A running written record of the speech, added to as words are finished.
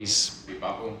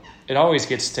it always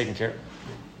gets taken care of.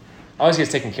 Always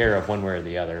gets taken care of one way or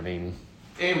the other. I mean,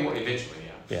 eventually,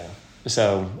 yeah. Yeah.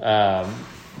 So,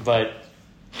 but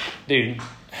dude,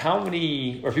 how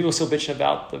many are people still bitching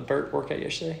about the Burt workout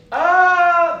yesterday?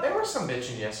 There were some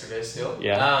bitching yesterday still.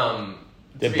 Yeah.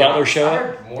 Did Butler show up? I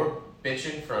heard more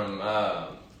bitching from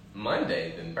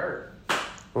Monday than Burt.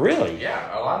 Really?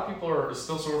 Yeah, a lot of people are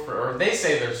still sore or they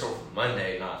say they're sore for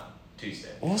Monday, not Tuesday.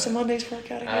 What was the Monday's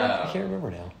workout again? I can't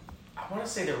remember now. I want to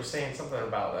say they were saying something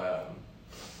about,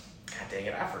 God dang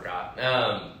it, I forgot.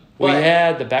 We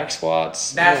had the back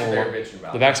squats. That's what they're bitching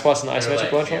about. The back squats and the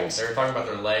isometric lunge holds? They were talking about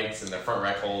their legs and their front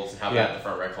rack holds and how bad the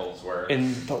front rack holds were.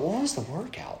 But what was the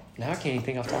workout? Now I can't even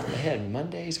think off the top of my head.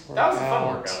 Monday's workout. That was a fun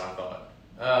workout, I thought.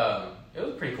 It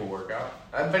was a pretty cool workout.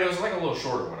 But it was like a little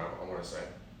shorter one, I want to say.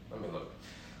 Let me look.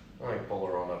 Let me pull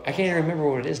her on up. I can't even remember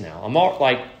what it is now. I'm all,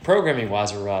 like,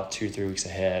 programming-wise, we're about 2-3 weeks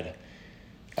ahead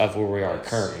of where we are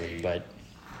currently, but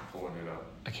pulling it up.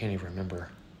 I can't even remember.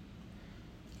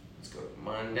 Let's go to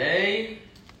Monday,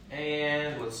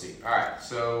 and let's see. All right,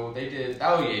 so they did.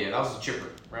 Oh yeah, that was the chipper,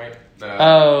 right?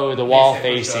 The wall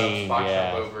facing, box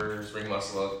jump overs, ring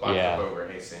muscle ups, box jump over,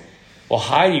 hasting. Well,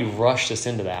 Heidi rushed us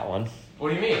into that one. What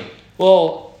do you mean?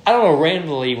 Well, I don't know.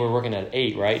 Randomly, we're working at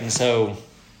 8, right? And so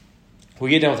we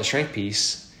get done with the strength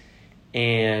piece,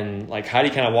 and like Heidi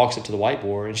kind of walks up to the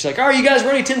whiteboard, and she's like, "All right, you guys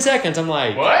ready? 10 seconds." I'm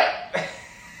like, "What?"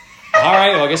 All right,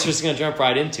 well, I guess we're just gonna jump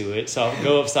right into it. So I'll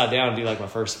go upside down and do like my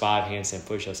first 5 handstand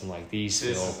push-ups. I'm like, these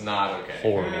this feel is not okay.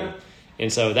 horrible.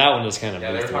 And so that one just kind of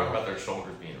they were talking about their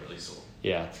shoulders being really sore.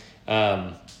 Yeah,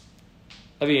 I'd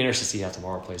be interested to see how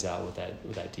tomorrow plays out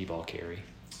with that D-ball carry.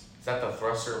 Is that the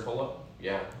thruster and pull-up?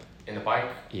 Yeah, in the bike.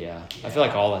 Yeah, I feel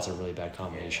like all that's a really bad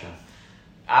combination. Yeah.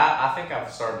 I think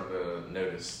I've started to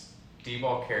notice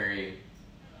D-ball carry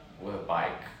with a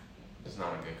bike is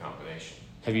not a good combination.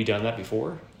 Have you done that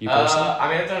before? You personally?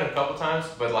 I mean, I've done it a couple times,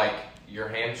 but like your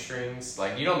hamstrings,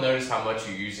 like you don't notice how much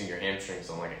you're using your hamstrings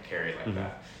on like a carry like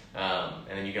that.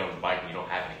 And then you get on the bike and you don't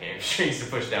have any hamstrings to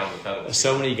push down the pedals.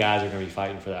 So many guys are going to be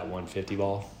fighting for that 150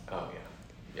 ball. Oh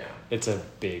yeah. It's a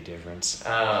big difference.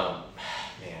 Man,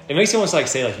 it makes you almost like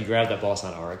say like you grab that ball, it's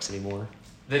not RX anymore.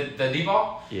 The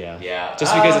D-ball? Yeah. Yeah.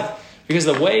 Just because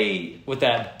the way with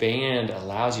that band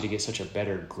allows you to get such a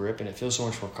better grip and it feels so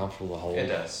much more comfortable to hold. It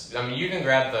does. I mean, you can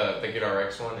grab the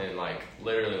GoodRx one and like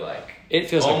literally like it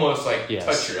feels almost like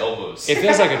touch your elbows. It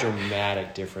feels like a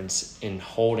dramatic difference in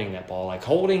holding that ball. Like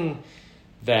holding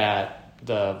that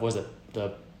the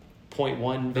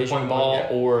 0.1 vision ball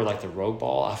or like the rogue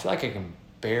ball. I feel like I can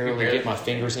barely get my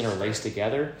fingers interlaced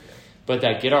together. But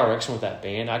that GoodRx one with that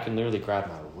band, I can literally grab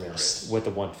my wrist with the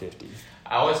 150.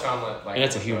 I always found that like and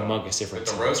that's a humongous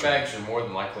difference. With the road bags, you're more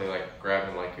than likely like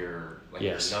grabbing like your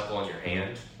knuckle on your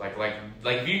hand. Like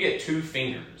if you get 2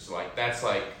 fingers, like that's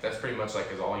pretty much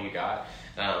like is all you got.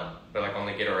 But like on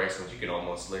the GoodRx ones, you can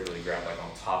almost literally grab like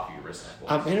on top of your wrist.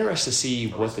 I'm interested to see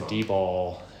what the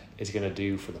D-ball is going to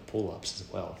do for the pull-ups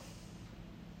as well.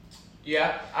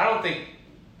 Yeah, I don't think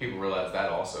people realize that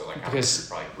also. Like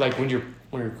because like when you're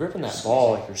gripping that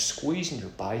ball, like you're squeezing your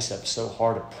biceps so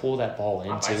hard to pull that ball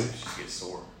into. My biceps just get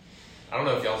sore. I don't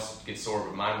know if y'all get sore,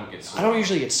 but mine would get sore. I don't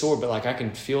usually get sore, but like I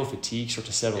can feel fatigue start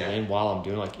to settle in while I'm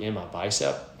doing like in my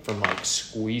bicep from like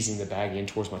squeezing the bag in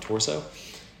towards my torso.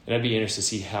 And I'd be interested to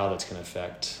see how that's going to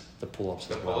affect the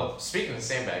pull-ups as well. Speaking of the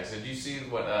sandbags, did you see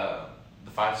what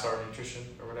the 5-star nutrition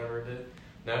or whatever it did?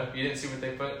 No, you didn't see what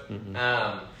they put.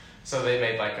 So they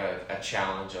made like a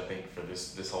challenge, I think, for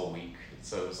this whole week.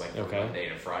 So it was like from Monday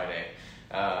to Friday,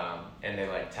 and they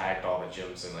like tagged all the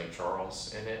gyms in Lake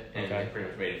Charles in it, and they pretty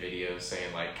much made a video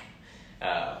saying like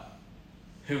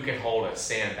who can hold a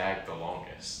sandbag the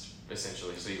longest,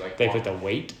 essentially. So you like they put the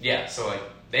weight. Yeah, so like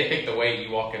they pick the weight.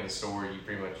 You walk in the store, you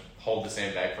pretty much hold the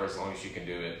sandbag for as long as you can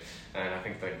do it, and I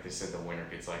think like they said the winner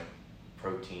gets like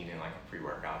protein and like a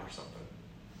pre-workout or something.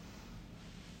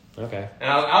 Okay. And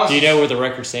I was, do you know where the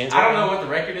record stands? I don't know what the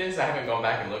record is. I haven't gone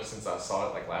back and looked since I saw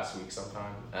it like last week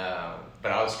sometime.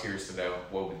 But I was curious to know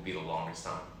what would be the longest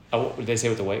time. Oh, did they say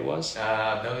what the weight was?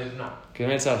 No, they did not.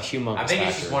 Because it's a humongous I think factor.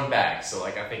 it's just one bag. So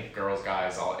like I think girls,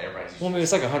 guys, everybody's. Well, I mean,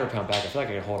 it's like a 100-pound bag. I feel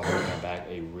like I can hold a 100-pound bag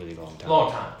a really long time. Long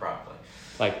time, probably.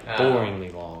 Like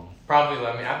boringly long. Probably.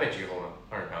 I mean, I bet you hold a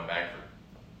 100-pound bag for.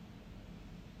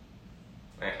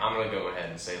 I'm gonna go ahead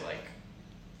and say like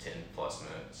 10+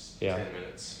 minutes. Yeah. 10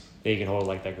 minutes. You can hold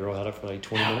like that girl held it for like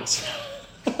 20 minutes.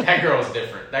 That girl's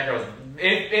different. That girl's.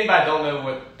 If anybody don't know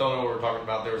what we're talking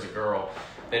about, there was a girl.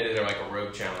 They did like a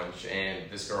road challenge, and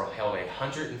this girl held a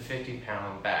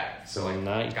 150-pound bag. So like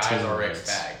guys RX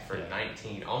bag for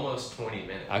 19, almost 20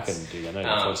 minutes. I couldn't do that. Not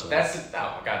even close to that.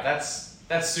 Oh my god, that's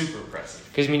That's super impressive.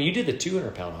 Because, I mean, you did the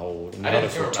 200-pound hold. And I held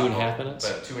did it for 2.5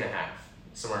 minutes? But 2.5,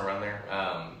 somewhere around there.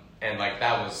 And, like,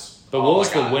 that was... But what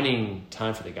was the winning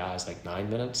time for the guys? Like 9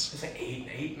 minutes? It was like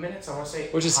 8 minutes, I want to say.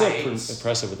 Which is still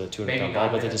impressive with the 200-pound ball.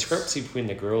 But the minutes. discrepancy between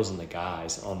the girls and the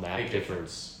guys on that big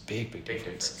difference. Big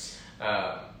difference.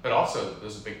 But also,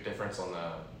 there's a big difference on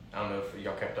the... I don't know if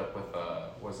y'all kept up with...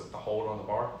 was it the hold on the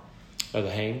bar? Oh, the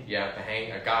hang? Yeah, the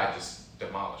hang. A guy just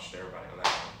demolished everybody on that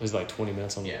one. It was like 20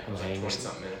 minutes on the hang. Like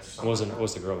 20-something minutes or something.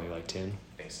 Was the girl maybe like 10?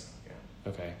 I think so,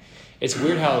 yeah. Okay. It's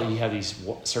weird how you have these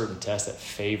certain tests that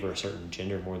favor a certain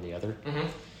gender more than the other. Mm-hmm.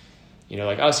 You know,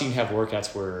 like obviously you can have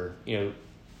workouts where, you know,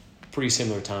 pretty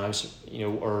similar times, you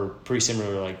know, or pretty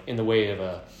similar like in the way of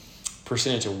a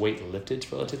percentage of weight lifted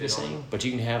is relatively the same. But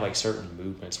you can have like certain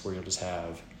movements where you'll just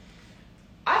have...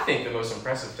 I think the most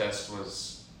impressive test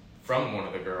was from one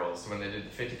of the girls when they did the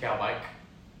 50 cal bike.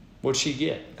 What'd she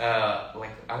get?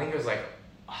 Like I think it was like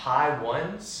high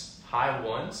ones. I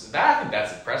think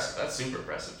that's impressive. That's super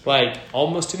impressive. Like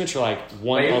almost 2 minutes or like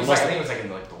one. I think it was like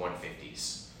in like the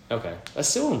 150s. Okay, that's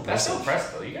still impressive. That's still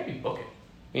impressive though. You gotta be booking.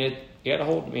 I mean, you gotta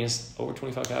hold. I mean, it's over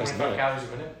 25 calories a minute. 25 calories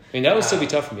a minute. I mean, that would still be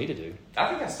tough for me to do. I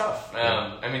think that's tough.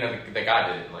 I mean, the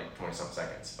guy did it in like 20-something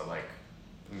seconds, but like.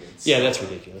 I mean, that's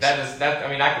ridiculous. I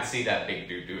mean, I could see that big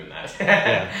dude doing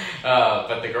that.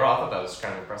 But the girl, I thought that was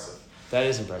kind of impressive. That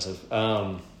is impressive.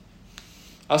 I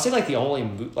would say like the only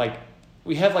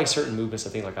we have like certain movements. I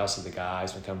think like obviously the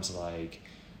guys when it comes to like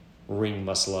ring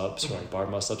muscle ups or like bar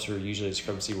muscle ups are usually a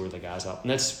discrepancy where the guys out,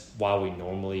 and that's why we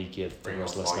normally give the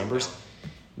girls less numbers. Down.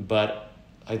 But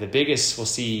like the biggest we'll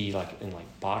see like in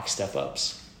like box step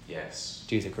ups. Yes.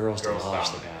 Dude, the girls demolish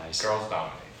the guys. Girls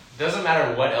dominate. Doesn't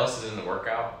matter what else is in the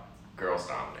workout. Girls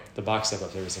dominate. The box step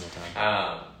ups every single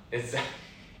time. It's.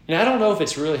 And I don't know if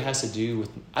it's really has to do with,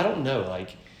 I don't know,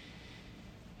 like,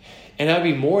 and I'd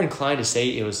be more inclined to say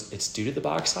it's due to the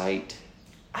box height.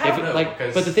 I don't know, like,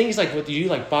 but the thing is, like, what you do,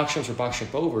 like, box jumps or box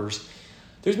jump overs,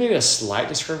 there's maybe a slight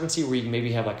discrepancy where you can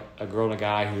maybe have, like, a girl and a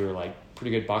guy who are, like,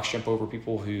 pretty good box jump over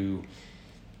people who,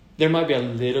 there might be a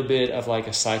little bit of, like,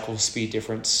 a cycle speed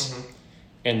difference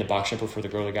in the box jumper for the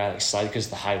girl and the guy, like, slightly because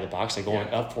of the height of the box. Like, going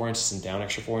up 4 inches and down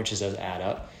extra 4 inches does add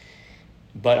up.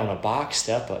 But on a box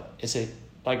step up,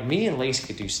 like me and Lacey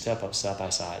could do step up side by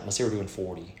side. Let's say we're doing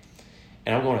 40.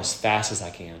 And I'm going as fast as I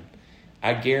can.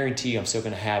 I guarantee you I'm still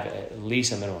going to have at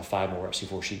least a minimum of 5 more reps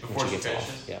before she gets finishes?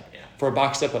 off. Yeah. For a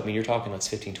box step up, I mean, you're talking that's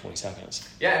 15, 20 seconds.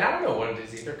 Yeah, and I don't know what it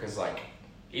is either because, like,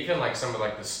 even, like, some of,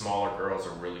 like, the smaller girls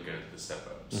are really good at the step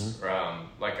ups.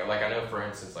 Mm-hmm. Like I know, for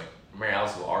instance, like, Mary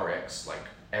Alice will RX, like,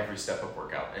 every step up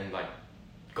workout and, like,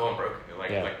 going broken. Like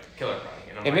killer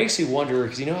running. It makes you wonder,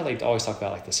 because you know how they always talk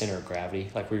about like the center of gravity,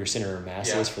 like where your center of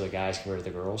mass is for the guys compared to the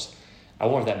girls. I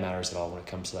wonder if that matters at all when it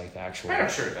comes to like the actual. I'm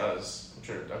sure it does.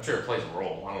 I'm sure it plays a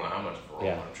role. I don't know how much of a role,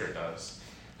 but I'm sure it does.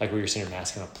 Like where your center of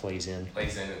mass kind of plays in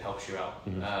and helps you out.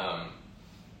 Mm-hmm.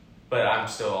 But I'm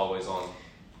still always on.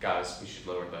 Guys, we should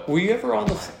lower the. Were you ever on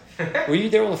the? Were you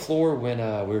there on the floor when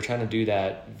we were trying to do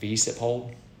that V-sit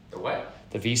hold? The what?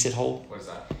 The V-sit hold. What is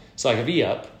that? So like a V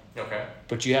up. Okay.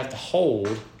 But you have to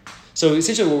hold. So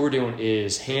essentially what we're doing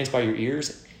is hands by your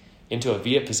ears into a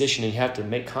V-up position, and you have to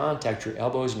make contact with your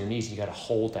elbows and your knees, and you got to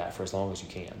hold that for as long as you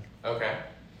can. Okay.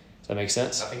 Does that make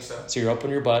sense? I think so. So you're up on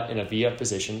your butt in a V-up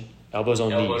position, elbows on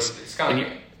knees. It's kind of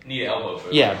like knee to elbow.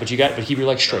 Yeah, but keep your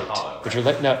legs straight. But you're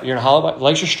in a hollow,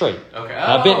 legs are straight. Okay.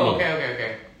 Not bent knee.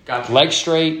 Okay. Gotcha. Legs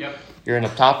straight. Yep. You're in the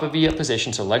top of V-up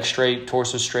position, so legs straight,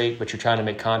 torso straight, but you're trying to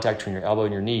make contact between your elbow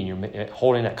and your knee, and you're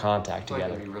holding that contact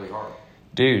together. It'd be really hard.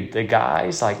 Dude, the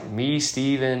guys like me,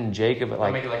 Steven, Jacob,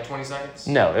 like make it like 20 seconds?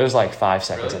 No, it was like 5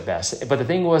 seconds at best. But the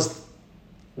thing was,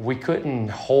 we couldn't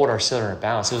hold our center of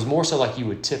balance. It was more so like you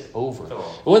would tip over. It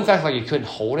wasn't the fact like you couldn't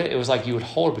hold it. It was like you would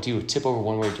hold it, but you would tip over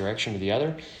one way direction or the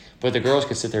other. But the girls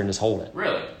could sit there and just hold it.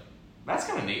 Really? That's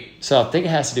kind of neat. So I think it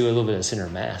has to do with a little bit of center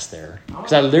of mass there.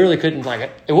 Because I literally couldn't,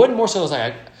 like, it wasn't more so it was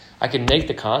like I could make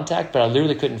the contact, but I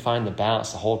literally couldn't find the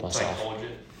balance to hold myself. Like hold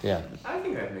it? Yeah. I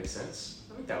think that makes sense.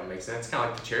 I think that would make sense. Kind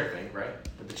of like the chair thing, right?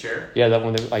 With the chair. Yeah, that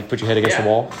one, like put your head against the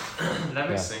wall. That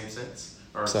makes the same sense.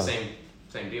 Or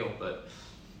same deal, but.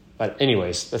 But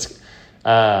anyways, let's.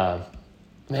 Man,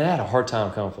 I had a hard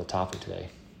time coming up with a topic today.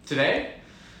 Today?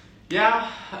 Yeah.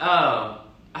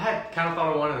 I had kind of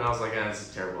thought of one, and I was like, this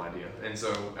is a terrible idea. And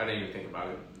so I didn't even think about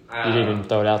it. You didn't even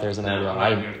throw it out there as an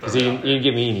idea? Because you didn't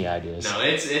give me any ideas. No,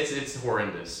 it's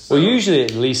horrendous. So. Well, usually,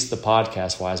 at least the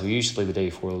podcast-wise, we usually the day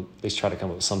before at least try to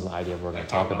come up with some idea we're going to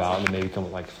talk about, and then maybe come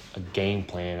up with like a game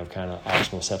plan of kind of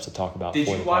actionable steps to talk about. Did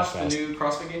for you the watch podcast. the new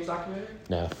CrossFit Games documentary?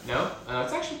 No. No?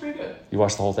 It's actually pretty good. You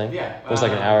watched the whole thing? Yeah. It was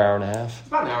like an hour and a half? It's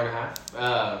about an hour and a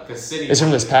half. Because Sydney... It's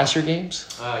from this past year games?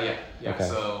 Yeah. Okay.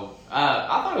 So, I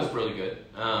thought it was really good.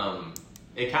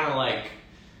 It kind of like...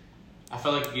 I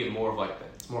felt like you get more of like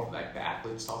it's more of like the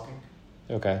athletes talking.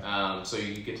 Okay. So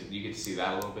you get to see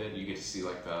that a little bit. You get to see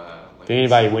like the. Did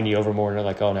anybody win you over more and they're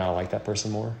like, oh, now I like that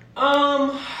person more?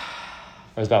 Or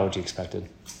is that what you expected?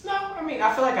 No, I mean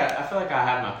I feel like I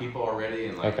have my people already,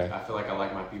 and like I feel like I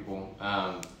like my people.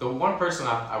 The one person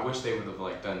I wish they would have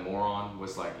like done more on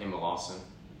was like Emma Lawson.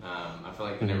 I feel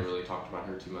like they never really talked about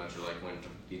her too much or like went into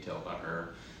detail about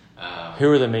her. Who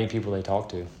are the main people they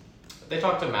talked to? They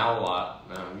talk to Mal a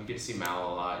lot. You get to see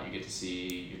Mal a lot. You get to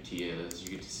see your Tias.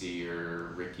 You get to see your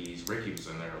Rickies. Ricky was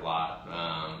in there a lot.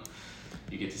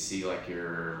 You get to see like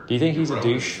your. Do you think he's a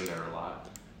douche? In there a lot.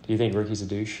 Do you think Ricky's a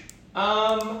douche?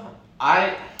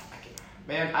 I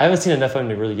haven't seen enough of him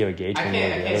to really give a gauge. I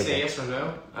can't say yes or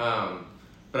no.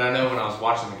 But I know when I was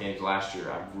watching the games last year,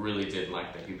 I really didn't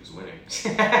like that he was winning.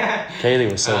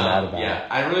 Kaylee was so mad about it. Yeah,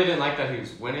 I really didn't like that he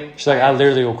was winning. She's like, I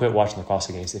literally will quit watching the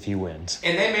CrossFit Games if he wins.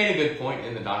 And they made a good point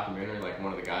in the documentary. Like,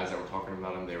 one of the guys that were talking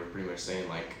about him, they were pretty much saying,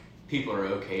 like, people are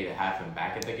okay to have him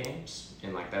back at the games.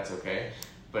 And, like, that's okay.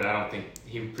 But I don't think,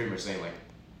 he was pretty much saying, like,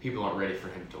 people aren't ready for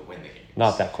him to win the games.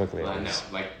 Not that quickly, at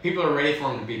least. No, like, people are ready for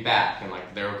him to be back. And,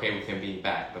 like, they're okay with him being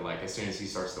back. But, like, as soon as he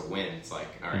starts to win, it's like,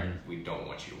 all right, we don't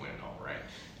want you to win at all, right?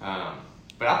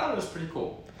 But I thought it was pretty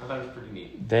cool. I thought it was pretty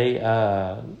neat.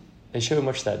 They show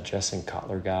much of that Justin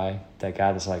Kotler guy, that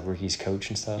guy that's like Ricky's coach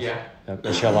and stuff. Yeah.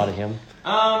 They show a lot of him.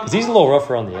 Because he's a little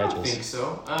rougher on the edges. I don't think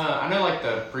so. I know like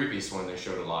the previous one they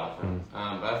showed a lot of him.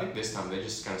 But I think this time they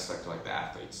just kind of stuck to like the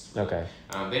athletes. Okay.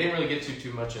 They didn't really get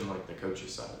too much in like the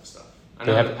coaches side of stuff. Did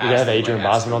they have Adrian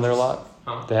Bosman on there a lot?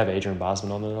 Huh? They have Adrian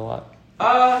Bosman on there a lot?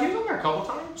 He was on there a couple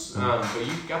times. But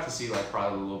you got to see like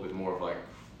probably a little bit more of like,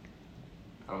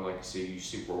 I would like to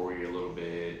see Rory a little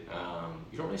bit.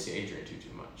 You don't really see Adrian too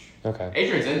much. Okay.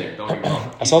 Adrian's in there, don't get me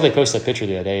wrong. I saw they posted a picture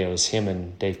the other day. It was him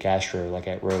and Dave Castro like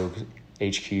at Rogue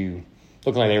HQ,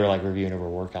 looking like they were like reviewing over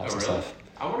workouts and stuff.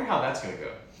 I wonder how that's going to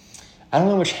go. I don't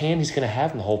know how much hand he's going to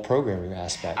have in the whole programming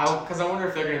aspect. Because I wonder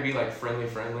if they're going to be like friendly,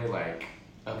 like,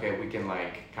 okay, we can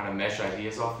like kind of mesh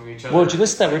ideas off of each other. Well, did you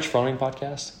listen to that Rich Froning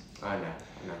podcast? I know.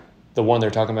 The one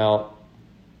they're talking about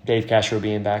Dave Castro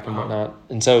being back and whatnot.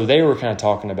 And so they were kind of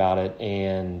talking about it.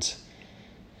 And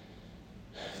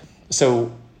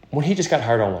so when he just got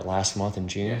hired on last month in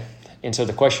June. Yeah. And so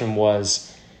the question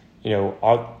was,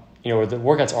 are the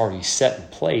workouts already set in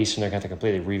place and they're going to have to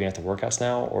completely revamp the workouts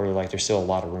now? Or like there's still a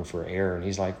lot of room for error? And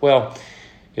he's like,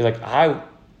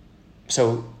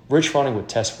 so Rich Froning would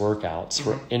test workouts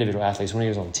for individual athletes when he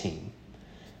was on the team.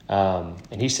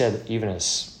 And he said even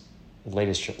as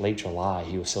late July,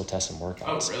 he was still testing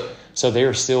workouts. Oh, really? So they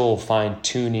were still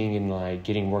fine-tuning and like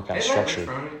getting workouts structured.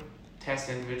 Did Rich Froning test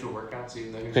individual workouts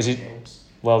even though he was in games?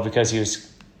 Well, because he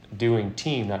was doing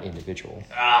team, not individual.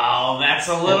 Oh, that's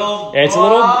a little. It's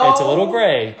a little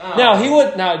gray. Oh. Now he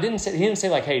didn't say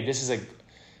like, hey, this is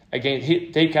a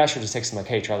game. Dave Castro just texted him like,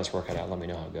 hey, try this workout out. Let me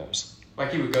know how it goes.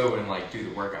 Like he would go and like do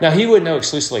the workout. Now he wouldn't know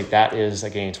exclusively that is a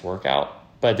games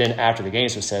workout, but then after the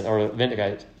games was said, or then the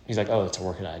guy, he's like, oh, it's a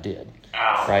workout I did.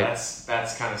 Oh, right?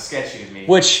 That's kind of sketchy to me.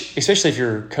 Which, especially if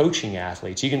you're coaching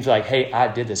athletes, you can feel like, hey, I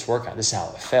did this workout. This is how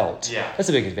it felt. Yeah. That's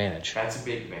a big advantage. That's a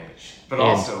big advantage. But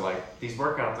also, like, these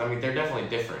workouts, I mean, they're definitely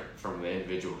different from the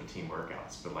individual to team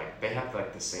workouts, but, like, they have,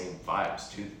 like, the same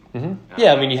vibes to them. Mm-hmm.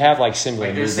 Yeah, I mean, you have, like, similar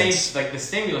movements. The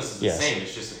stimulus is the same.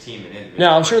 It's just a team and individual.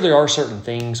 Now, I'm sure there are certain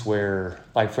things where,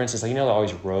 like, for instance,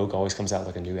 like, Rogue always comes out with,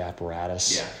 like, a new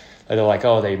apparatus. Yeah. Like, they're like,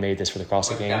 oh, they made this for the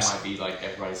CrossFit Games. That might be, like,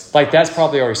 everybody's... Like, that's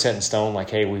probably already set in stone. Like,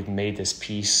 hey, we've made this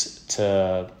piece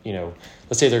to,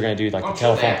 let's say they're going to do, like, the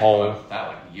telephone pole. That,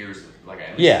 like, years ago. Like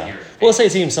at least a year. Well, let's say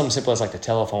it's even something simple as like the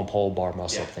telephone pole bar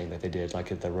muscle thing that they did,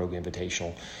 like at the Rogue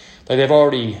Invitational. Like they've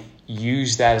already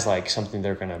used that as like something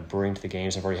they're going to bring to the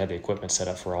games. They've already had the equipment set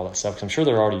up for all that stuff. Because I'm sure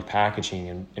they're already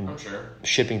packaging and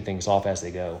shipping things off as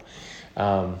they go.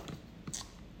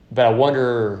 But I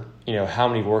wonder, how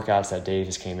many workouts that Dave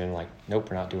just came in like, nope,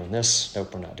 we're not doing this.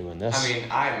 Nope, we're not doing this. I mean,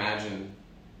 I imagine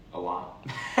a lot.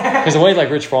 Because the way like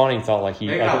Rich Froning felt like he...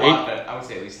 Maybe not a lot, but I would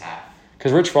say at least half.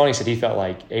 Because Rich Froning said he felt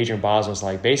like Adrian Bosman was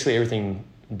like, basically everything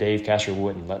Dave Castro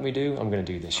wouldn't let me do, I'm going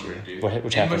to do this year.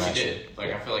 Which happened last year.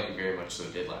 Like, I feel like he very much so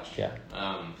did last year.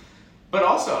 Yeah. But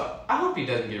also, I hope he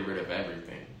doesn't get rid of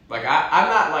everything. Like, I'm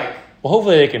not like... Well,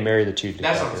 hopefully they can marry the two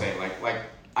together. That's what I'm saying. Like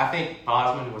I think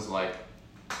Bosman was like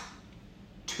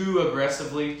too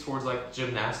aggressively towards like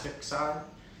gymnastic side,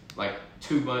 like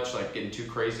too much, like getting too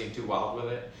crazy and too wild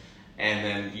with it. And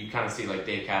then you kind of see like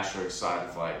Dave Castro's side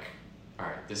of like, all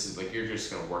right, this is like, you're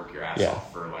just gonna work your ass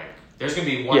off for like, there's gonna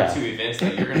be one or two events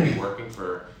that you're gonna be working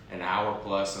for an hour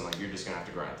plus, and like you're just gonna have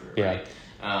to grind through, right?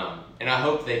 And I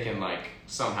hope they can like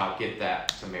somehow get that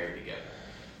to marry together.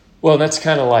 Well, that's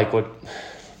kind of like what.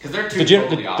 Because they're two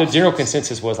the general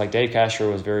consensus was like Dave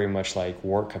Castro was very much like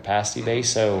work capacity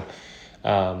based. So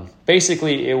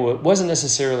basically, it wasn't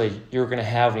necessarily you're going to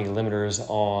have any limiters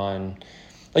on.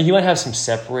 Like you might have some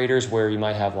separators where you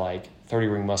might have like 30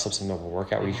 ring muscle ups in the middle of a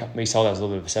workout. Where you may saw that as a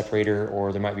little bit of a separator,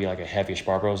 or there might be like a heavyish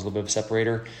barbell as a little bit of a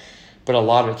separator. But a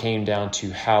lot of it came down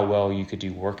to how well you could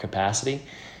do work capacity,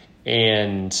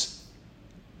 and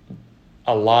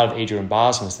a lot of Adrian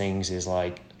Bosman's things is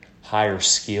like higher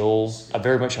skills,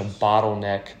 very much a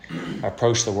bottleneck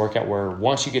approach to the workout where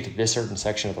once you get to this certain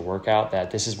section of the workout,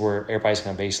 that this is where everybody's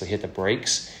going to basically hit the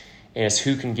brakes, and it's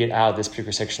who can get out of this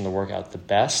particular section of the workout the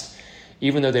best,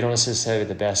 even though they don't necessarily have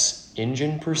the best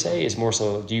engine per se. Is more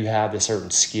so, do you have the certain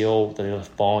skill, the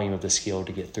volume of the skill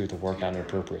to get through the workout in an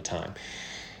appropriate time?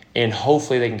 And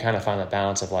hopefully they can kind of find that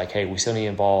balance of like, hey, we still need to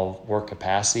involve work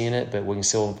capacity in it, but we can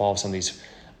still involve some of these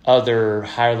other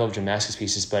higher level gymnastics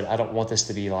pieces. But I don't want this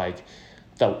to be like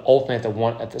that's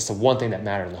the one thing that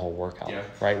mattered in the whole workout,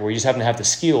 right? Where you just happen to have the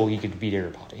skill, you could beat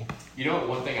everybody. You know,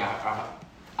 one thing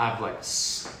I've like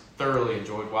thoroughly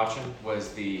enjoyed watching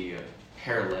was the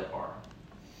parallel bar.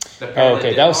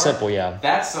 Okay, that was simple, yeah.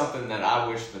 That's something that I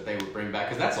wish that they would bring back,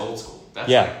 because that's old school. That's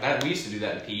like that. We used to do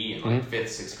that in PE in like 5th,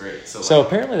 6th grade. So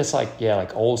apparently it's like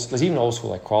there's even old school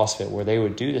like CrossFit where they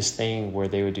would do this thing where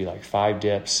they would do like 5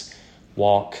 dips,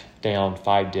 walk down,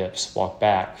 5 dips, walk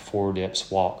back, 4 dips,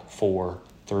 walk, 4,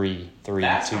 3, 3,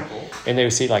 that's 2, cool. And they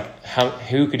would see like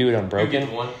who could do it unbroken,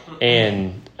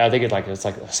 and I think it's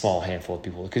like a small handful of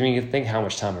people, because I mean you think how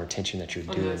much time or attention that you're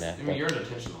doing that. I mean, you're in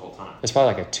attention the whole time. It's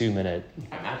probably like a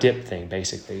 2-minute dip thing,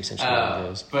 basically, essentially what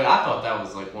it is. But I thought that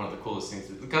was like one of the coolest things,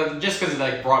 because it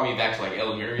like brought me back to like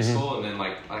elementary school, and then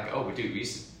like oh, but dude, we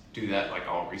used to do that like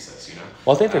all recess, you know.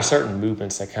 Well, I think there's certain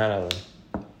movements that kind of,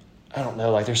 I don't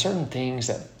know, like there's certain things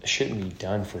that shouldn't be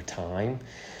done for time.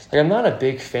 Like I'm not a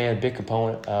big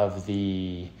component of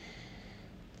the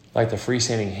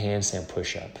freestanding handstand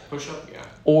push-up. Push-up, yeah.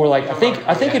 Or like I think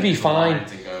it'd be fine.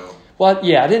 Well,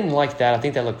 yeah, I didn't like that. I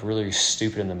think that looked really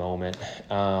stupid in the moment.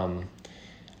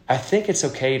 I think it's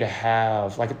okay to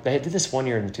have, like they did this one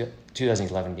year in the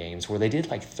 2011 games where they did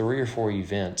like 3 or 4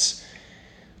 events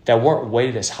that weren't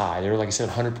weighted as high. They were, like I said,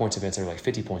 100 points events. They were like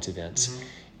 50 points events. Mm-hmm.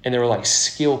 And they were like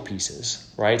skill pieces,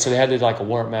 right? So they had to do like a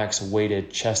 1 max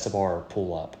weighted chest to bar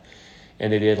pull up.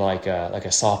 And they did like a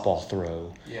softball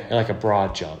throw and like a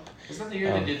broad jump. Was that the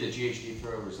year they did the GHD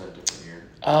throw, or was that a different year?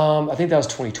 I think that was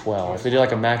 2012. They did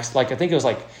like a max, like I think it was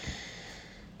like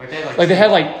they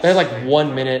had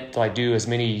 1 minute to like do as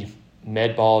many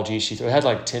med ball GHD throw. It had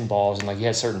like 10 balls, and like you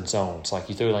had certain zones. Like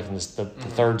you threw like in the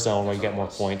third zone where you get more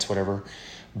points, whatever.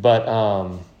 But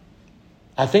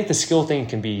I think the skill thing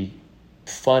can be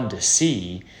fun to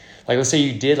see. Like let's say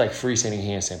you did like freestanding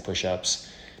handstand push-ups,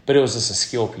 but it was just a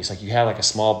skill piece. Like you had like a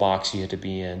small box you had to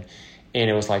be in, and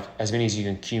it was like as many as you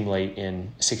can accumulate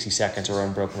in 60 seconds or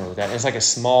unbroken or like that. And it's like a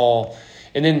small,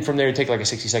 and then from there you take like a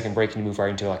 60-second break and you move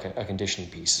right into like a conditioning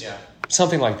piece. Yeah.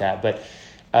 Something like that. But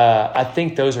I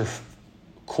think those are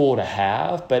cool to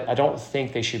have, but I don't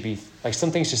think they should be, like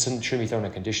some things just shouldn't be thrown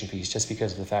in a condition piece just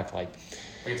because of the fact like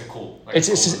it's a cool. Like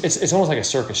it's almost like a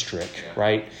circus trick,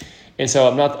 right? And so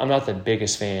I'm not the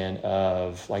biggest fan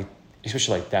of like,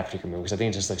 especially like that particular move, because I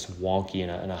think it just looks wonky in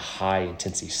a high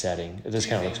intensity setting. It just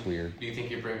kind of looks weird. Do you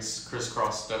think it brings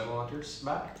crisscross double unders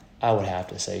back? I would have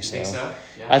to say so. You think so?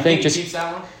 Yeah. I think just keeps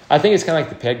that one? I think it's kind of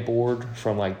like the pegboard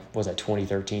from like, what was that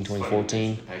 2013,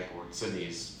 2014? The pegboard.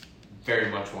 Sydney's very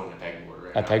much wanting a pegboard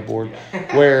right now. A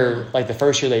pegboard, where like the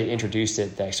first year they introduced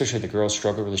it, especially the girls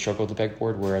really struggled with the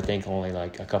pegboard, where I think only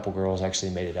like a couple girls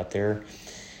actually made it up there.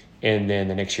 And then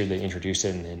the next year they introduced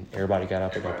it, and then everybody got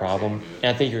up with no problem.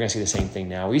 And I think you're going to see the same thing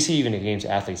now. We see even in games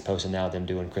athletes posting now them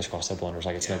doing crisscross double unders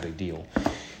like it's no big deal.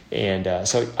 And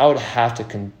so I would have to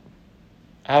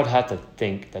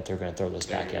think that they're going to throw those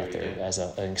back out there as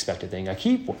an expected thing. I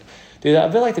feel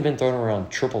like they've been throwing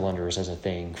around triple unders as a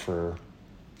thing for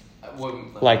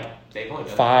like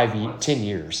 10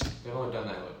 years. They've only done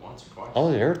that like once or twice.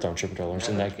 Oh, they've ever thrown triple unders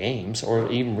in that games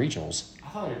or even regionals. I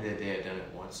thought they had done it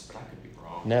once, but I could be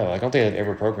wrong. No, I don't think they've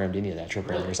ever programmed any of that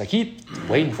triple unders. I keep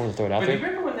waiting for them to throw it out there. But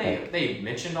do you remember when they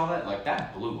mentioned all that? Like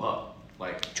that blew up.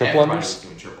 Like triple everybody unders? was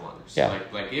doing triple unders. Yeah.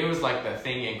 Like it was like the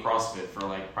thing in CrossFit for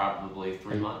like probably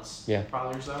 3 months. Yeah.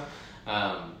 Probably or so.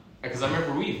 Because I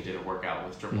remember we even did a workout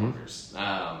with triple unders.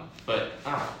 But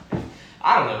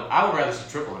I don't know. I would rather see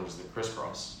triple unders than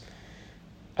crisscross.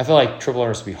 I feel like triple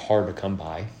unders would be hard to come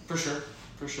by. For sure.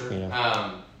 You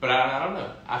know? But I don't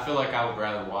know. I feel like I would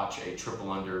rather watch a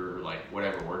triple under, like,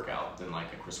 whatever workout than,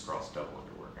 like, a crisscross double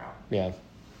under workout. Yeah.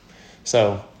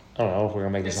 So, I don't know if we're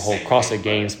going to make this a whole CrossFit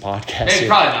Games podcast Maybe here.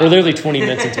 probably not. We're literally 20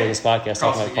 minutes into this podcast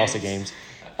talking about CrossFit Games.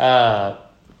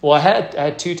 Well, I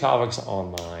had 2 topics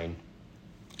on mine.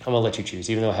 I'm going to let you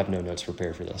choose, even though I have no notes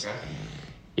prepared for this. Okay.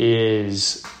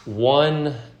 Is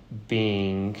one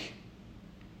being,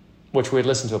 which we had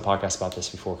listened to a podcast about this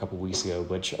before a couple of weeks ago,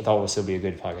 which I thought would still be a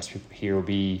good podcast here, would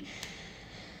be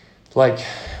like,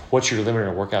 what's your limiter in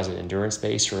a workout? Is it endurance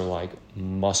based or like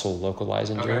muscle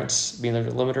localized endurance being the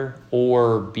limiter?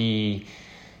 Or B,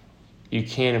 you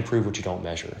can't improve what you don't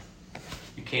measure.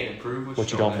 You can't improve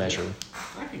what you don't measure.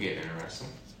 That could get interesting.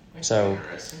 So,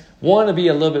 one to be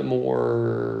a little bit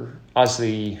more,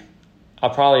 obviously,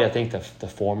 I think the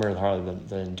former,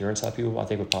 the endurance side people, I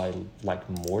think would probably like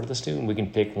more to this too. And we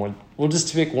can pick one. We'll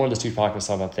just pick one of the 2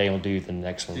 podcasts about today. We'll do the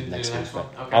next one next week.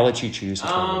 Okay. I'll let you choose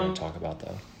which one we're going to talk about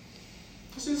though.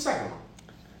 Let's do the second one.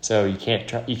 So you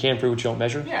can't improve what you don't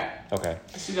measure? Yeah. Okay.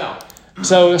 Let's do that one.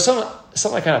 So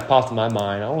something that kind of popped in my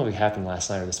mind. I don't know if it happened last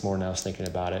night or this morning. I was thinking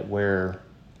about it.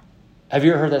 Have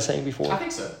you ever heard that saying before? I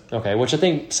think so. Okay, which I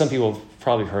think some people have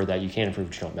probably heard that you can't improve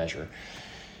what you don't measure.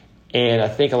 And I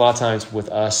think a lot of times with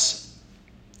us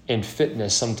in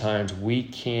fitness, sometimes we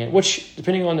can't, which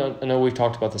depending on, I know we've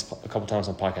talked about this a couple times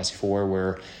on podcasts before,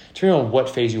 where depending on what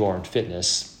phase you are in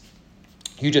fitness,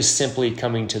 you just simply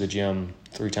coming to the gym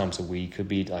 3 times a week could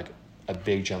be like a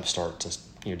big jump start to,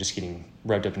 just getting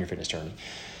revved up in your fitness journey.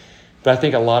 But I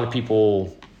think a lot of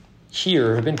people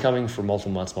here have been coming for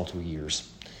multiple months, multiple years,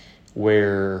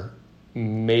 where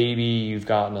maybe you've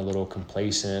gotten a little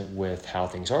complacent with how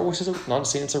things are, which is not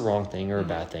saying it's a wrong thing or a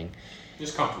bad thing.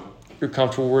 Just comfortable. You're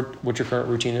comfortable with your current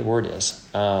routine where it is.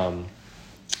 But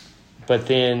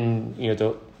then,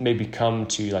 they'll maybe come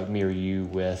to like mirror you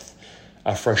with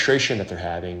a frustration that they're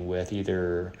having with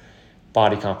either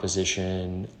body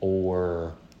composition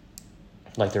or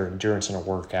like their endurance in a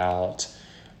workout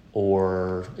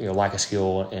or, lack of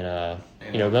skill in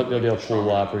they'll be able to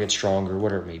pull up or get stronger,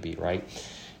 whatever it may be, right?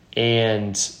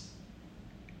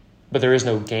 But there is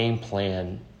no game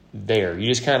plan there. You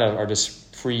just kind of are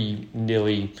just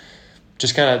free-nilly,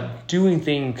 just kind of doing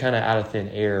things kind of out of thin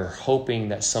air, hoping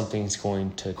that something's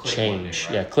going to change. Day,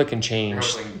 right? Yeah, click and change.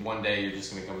 You're hoping one day you're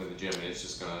just going to come to the gym and it's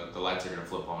just the lights are going to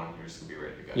flip on and you're just going to be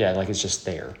ready to go. Yeah, like it's just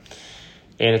there.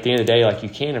 And at the end of the day, like you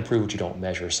can't improve what you don't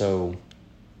measure. So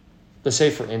let's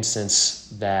say, for instance,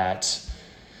 that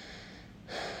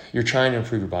you're trying to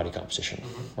improve your body composition,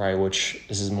 right? Which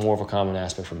this is more of a common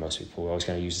aspect for most people. We're always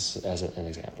going to use this as an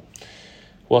example.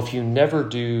 Well, if you never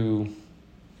do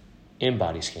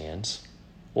in-body scans,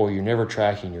 or you're never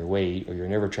tracking your weight, or you're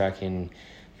never tracking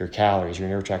your calories, you're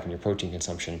never tracking your protein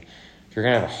consumption, you're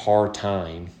going to have a hard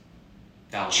time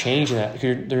changing that.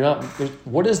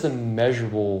 What is the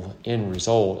measurable end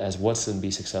result as what's going to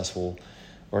be successful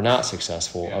or not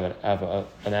successful of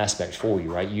an aspect for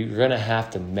you, right? You're going to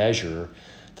have to measure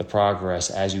the progress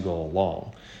as you go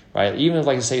along, right? Even if,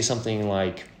 like, say something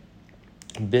like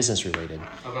business related. I was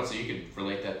about to say, you could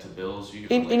relate that to bills. You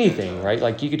could anything, right?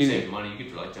 Like you could do save money. You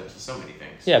could relate that to so many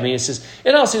things. Yeah, I mean, it's just,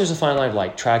 and also there's a fine line of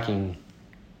like tracking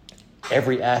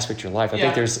every aspect of your life. I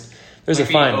think there's like a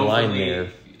fine line there.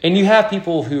 And you have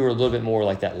people who are a little bit more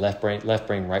like that left brain,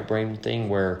 right brain thing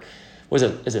where, is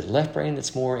it left brain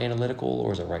that's more analytical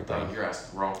or is it right brain? Oh, you're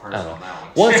asking the wrong person on that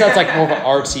one. Once that's like more of an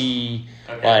artsy,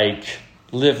 like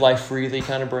live life freely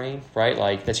kind of brain, right?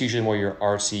 Like that's usually more your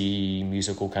artsy,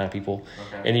 musical kind of people.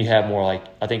 Okay. And you have more like,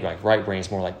 I think like right brain is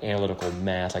more like analytical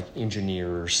math, like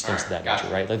engineers, things of that nature,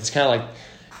 right? Like it's kind of like,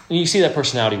 and you see that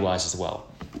personality wise as well.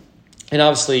 And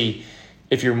obviously,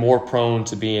 if you're more prone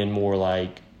to being more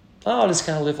like, oh, just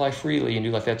kind of live life freely and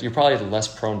do like that, you're probably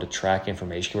less prone to track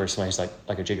information, where somebody's like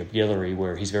a Jacob Guillory,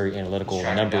 where he's very analytical,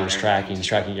 numbers, he's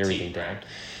tracking everything down.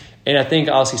 And I think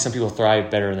obviously some people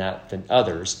thrive better in that than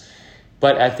others.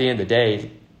 But at the end of the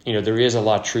day, there is a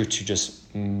lot of truth to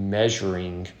just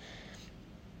measuring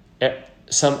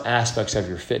some aspects of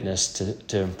your fitness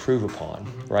to improve upon,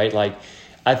 right? Like,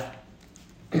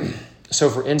 so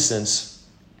for instance,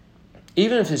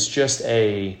 even if it's just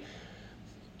a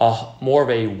more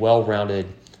of a well-rounded,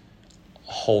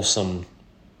 wholesome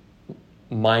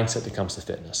mindset that comes to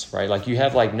fitness, right? Like you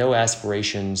have like no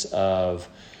aspirations of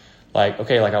like,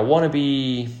 okay, like I want to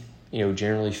be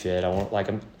generally fit. I want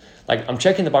I'm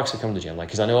checking the box to come to the gym,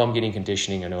 because I know I'm getting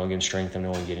conditioning, I know I'm getting strength, I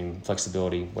know I'm getting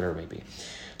flexibility, whatever it may be.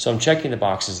 So I'm checking the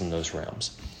boxes in those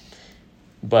realms.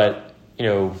 But,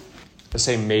 let's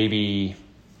say maybe,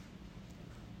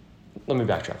 let me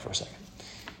backtrack for a second,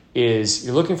 is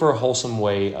you're looking for a wholesome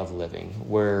way of living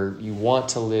where you want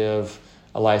to live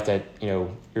a life that,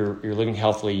 you're living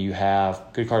healthily, you have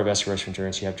good cardiovascular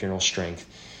endurance, you have general strength,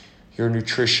 your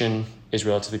nutrition is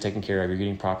relatively taken care of, you're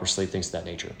getting proper sleep, things of that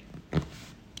nature.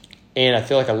 And I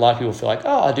feel like a lot of people feel like,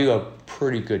 I do a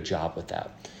pretty good job with that.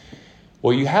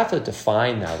 Well, you have to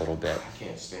define that a little bit. I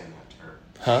can't stand that term.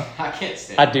 Huh? I can't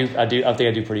stand I do. I think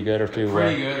I do pretty good, or do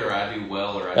pretty good, or I do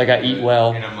well, or I eat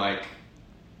well. And I'm like,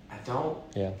 I don't.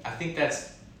 Yeah. I think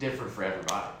that's different for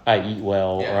everybody. I eat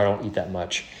well, or I don't eat that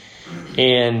much.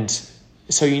 And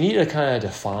so you need to kind of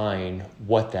define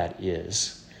what that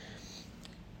is.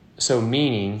 So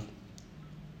meaning,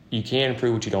 you can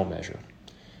improve what you don't measure.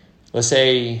 Let's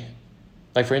say,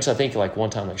 for instance, I think one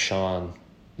time Sean,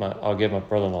 I'll give my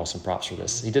brother-in-law some props for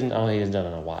this. He hasn't done it in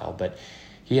a while, but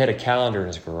he had a calendar in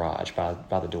his garage by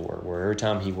the door where every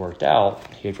time he worked out,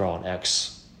 he'd draw an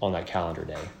X on that calendar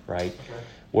day, right? Okay.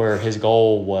 Where his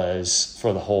goal was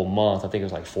for the whole month, I think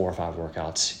it was 4 or 5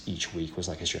 workouts each week was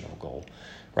his general goal,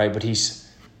 right? But he's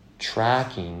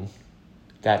tracking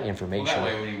that information. Well,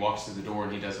 that way when he walks through the door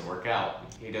and he doesn't work out,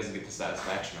 he doesn't get the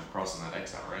satisfaction of crossing that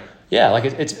X out, right? Yeah,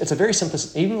 it's a very simple,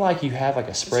 even you have a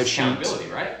spreadsheet. It's accountability,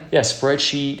 right? Yeah,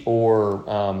 spreadsheet or,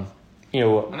 I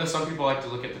know some people like to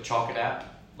look at the Chalkit app.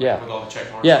 Yeah. With all the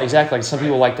check marks. Yeah, exactly. Some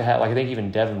people like to have, I think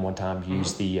even Devin one time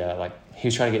used the, he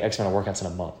was trying to get X amount of workouts in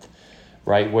a month,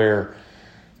 right? Where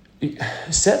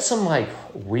set some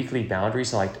weekly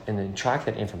boundaries and then track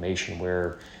that information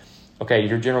where, okay,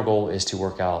 your general goal is to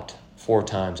work out 4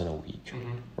 times in a week,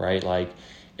 right?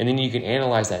 And then you can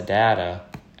analyze that data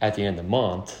at the end of the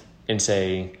month and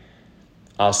say,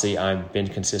 obviously, I've been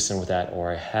consistent with that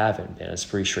or I haven't been. It's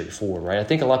pretty straightforward, right? I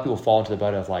think a lot of people fall into the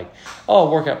butt of I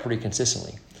work out pretty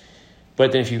consistently.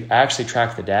 But then if you actually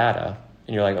track the data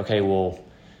and you're okay, well,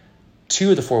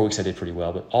 2 of the 4 weeks I did pretty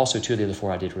well, but also 2 of the other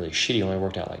 4 I did really shitty. I only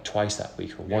worked out twice that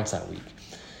week or once that week.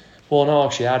 Well, in all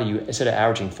actuality, you instead of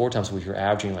averaging 4 times a week, you're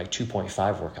averaging 2.5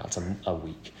 workouts a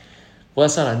week. Well,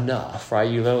 that's not enough, right?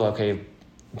 You go, okay,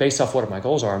 based off what my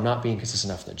goals are, I'm not being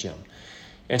consistent enough in the gym.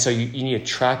 And so you need to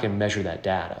track and measure that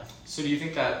data. So do you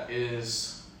think that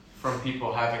is from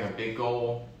people having a big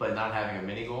goal but not having a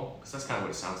mini goal? Because that's kind of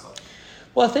what it sounds like.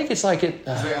 Well, I think it's I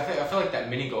feel like that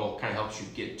mini goal kind of helps you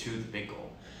get to the big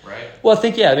goal, right? Well, I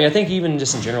think, yeah. I think even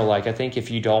just in general, I think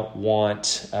if you don't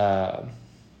want... I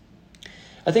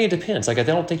think it depends. I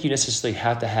don't think you necessarily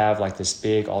have to have this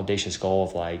big audacious goal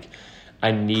of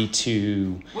I need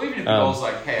to. Well, even if the goal is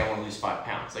hey, I want to lose 5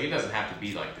 pounds. It doesn't have to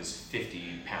be this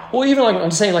 50-pound. Well, even I'm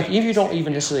saying even if you don't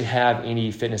even necessarily have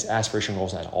any fitness aspiration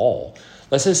goals at all.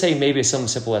 Let's just say maybe it's something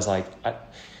simple as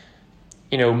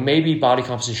maybe body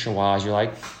composition wise,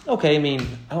 you're okay.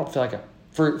 I don't feel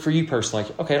for you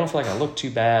personally, okay, I don't feel I look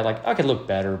too bad. I could look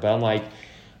better, but I'm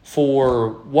for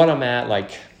what I'm at,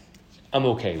 I'm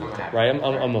okay with it, right?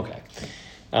 I'm okay.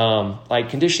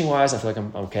 Conditioning wise, I feel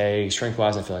I'm okay. Strength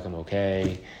wise, I feel I'm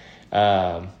okay.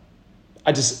 I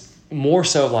just more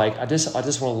so I just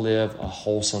want to live a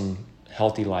wholesome,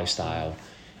 healthy lifestyle.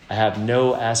 I have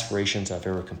no aspirations of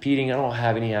ever competing. I don't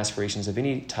have any aspirations of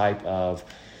any type of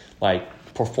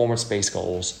performance-based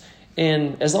goals.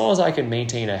 And as long as I can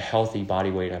maintain a healthy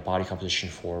body weight and a body composition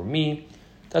for me,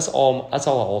 that's all I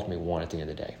ultimately want at the end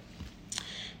of the day.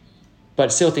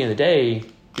 But still, at the end of the day,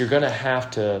 you're going to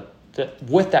have to,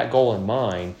 with that goal in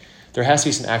mind, there has to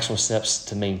be some actionable steps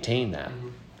to maintain that.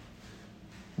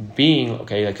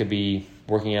 That could be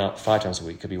working out 5 times a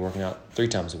week, could be working out 3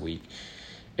 times a week.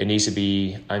 It needs to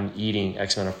be, I'm eating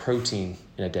X amount of protein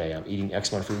in a day, I'm eating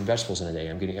X amount of fruit and vegetables in a day,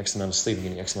 I'm getting X amount of sleep, I'm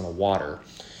getting X amount of water.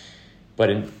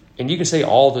 And you can say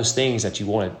all those things that you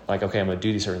want, okay, I'm going to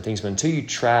do these certain things, but until you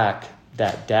track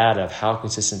that data of how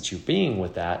consistent you're being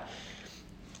with that,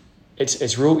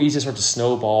 it's real easy to start to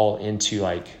snowball into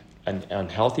an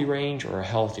unhealthy range or a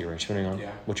healthy range, depending on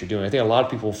what you're doing. I think a lot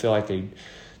of people feel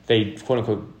they quote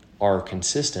unquote are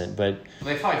consistent, but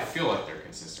they probably feel like they're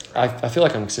consistent. Right? I feel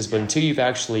like I'm consistent, but until you've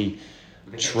actually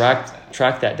track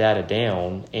that data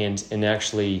down and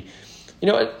actually,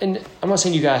 and I'm not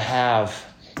saying you got to have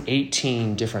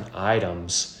 18 different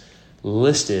items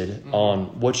listed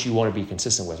on what you want to be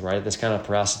consistent with, right? That's kind of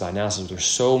paralysis by analysis. There's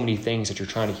so many things that you're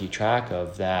trying to keep track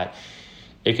of that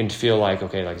it can feel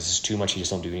okay, this is too much. You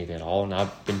just don't do anything at all. And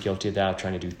I've been guilty of that, of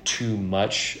trying to do too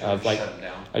much of shut them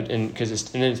down. And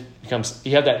then it becomes,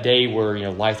 you have that day where,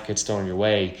 life gets thrown your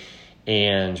way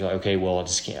and you're like, okay, well,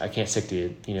 I can't stick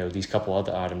to, these couple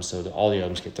other items, so that all the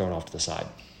items get thrown off to the side.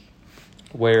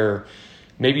 Where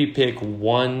maybe you pick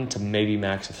 1 to maybe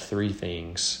max of 3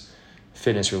 things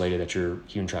fitness related that you're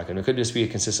keeping track of. And it could just be a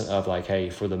consistent of like, hey,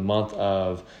 for the month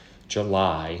of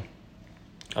July,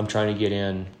 I'm trying to get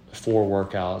in 4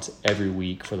 workouts every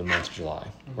week for the month of July,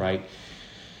 right?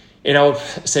 And I would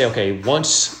say, okay,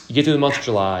 once you get through the month of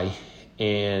July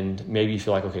and maybe you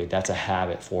feel like, okay, that's a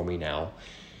habit for me now,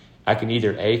 I can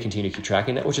either continue to keep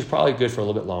tracking that, which is probably good for a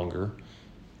little bit longer.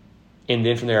 And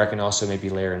then from there, I can also maybe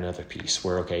layer another piece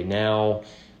where, okay, now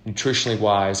nutritionally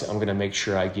wise, I'm going to make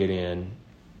sure I get in,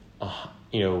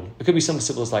 it could be something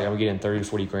simple as like I'm getting 30 to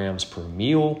 40 grams per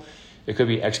meal. It could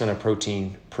be X amount of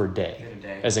protein per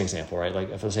day, as an example, right? Like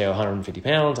if I say 150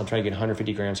 pounds, I'm trying to get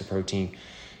 150 grams of protein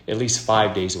at least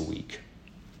 5 days a week.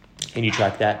 And you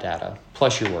track that data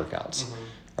plus your workouts,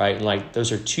 right? And like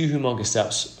those are 2 humongous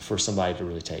steps for somebody to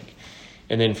really take.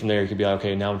 And then from there, you could be like,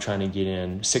 okay, now I'm trying to get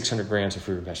in 600 grams of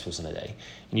fruit and vegetables in a day.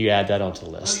 And you add that onto the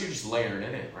list. Well, you're just layering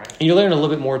it in, right? And you're layering a little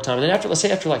bit more time. And then let's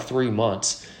say after like 3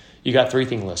 months, you got 3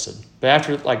 things listed. But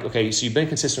after like, okay, so you've been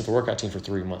consistent with the workout team for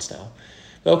 3 months now.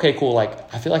 But okay, cool.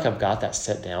 Like I feel like I've got that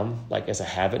set down like as a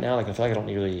habit now. Like I feel like I don't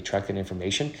need to really track that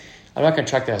information. I'm not going to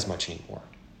track that as much anymore.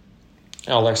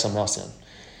 And I'll layer something else in.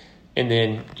 And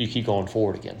then you keep going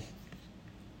forward again.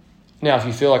 Now, if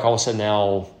you feel like all of a sudden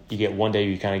now you get one day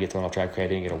you kind of get thrown off track because you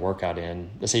didn't get a workout in.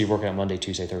 Let's say you're working out Monday,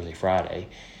 Tuesday, Thursday, Friday,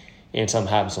 and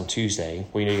something happens on Tuesday.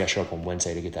 Well, you got to show up on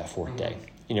Wednesday to get that 4th day,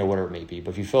 whatever it may be.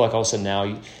 But if you feel like all of a sudden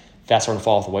now that's starting to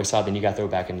fall off the wayside, then you got to throw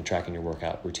back into tracking your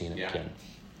workout routine again.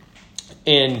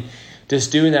 And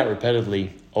just doing that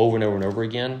repetitively over and over and over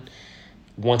again,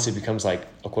 once it becomes like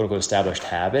a quote-unquote established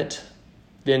habit,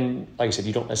 then, like I said,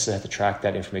 you don't necessarily have to track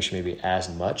that information maybe as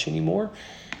much anymore.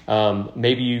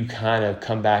 Maybe you kind of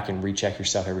come back and recheck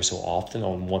yourself every so often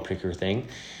on one particular thing.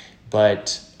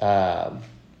 But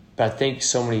I think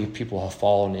so many people have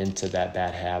fallen into that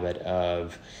bad habit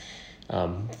of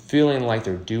feeling like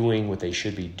they're doing what they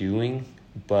should be doing,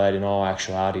 but in all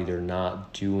actuality, they're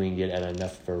not doing it at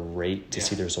enough of a rate to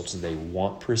see the results that they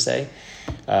want per se.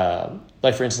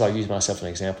 Like, for instance, I'll use myself as an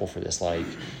example for this. Like,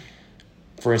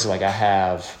 for instance, like I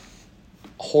have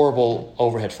horrible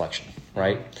overhead flexion,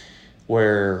 right?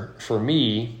 Where for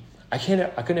me, I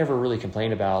could never really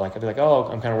complain about, like, I'd be like, oh,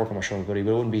 I'm kind of working my shoulder mobility,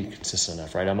 but it wouldn't be consistent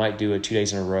enough, right? I might do it 2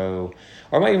 days in a row,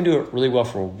 or I might even do it really well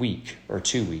for a week or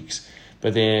 2 weeks.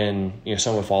 But then,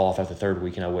 some would fall off after the 3rd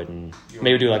week and I wouldn't,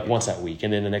 maybe do like once that week.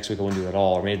 And then the next week I wouldn't do it at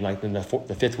all. Or maybe like in the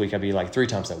 5th week, I'd be like 3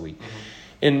 times that week.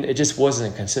 And it just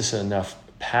wasn't a consistent enough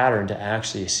pattern to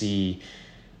actually see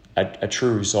a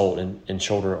true result in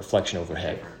shoulder flexion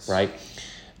overhead, right?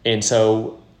 And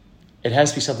so it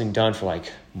has to be something done for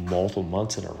like multiple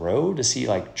months in a row to see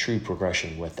like true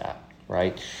progression with that,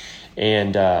 right?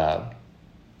 And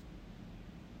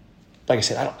like I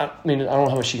said, I don't know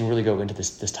how much you can really go into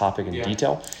this topic in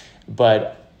detail,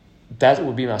 but that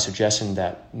would be my suggestion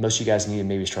that most of you guys need to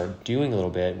maybe start doing a little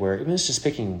bit, where even it's just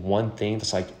picking one thing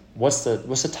that's like, what's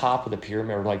the top of the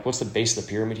pyramid, or like what's the base of the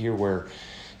pyramid here, where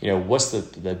what's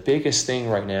the biggest thing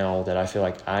right now that I feel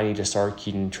like I need to start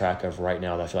keeping track of right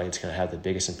now that I feel like it's going to have the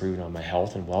biggest improvement on my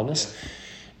health and wellness.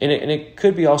 And it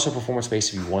could be also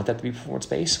performance-based if you want that to be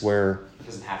performance-based, where it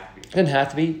doesn't have to be. It doesn't have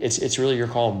to be. It's really your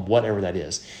call on whatever that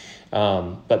is.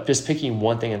 But just picking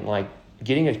one thing and like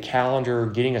getting a calendar,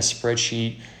 getting a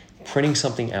spreadsheet, printing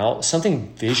something out,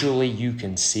 something visually you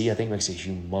can see, I think makes a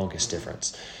humongous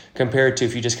difference compared to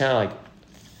if you just kind of like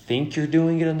think you're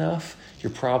doing it enough.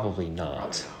 You're probably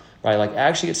not, right? Like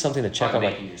actually get something to check out.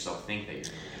 Making yourself think that you're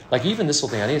doing it. Like even this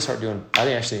little thing, I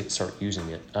didn't actually start using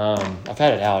it. I've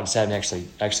had it out, I just haven't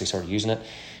actually started using it.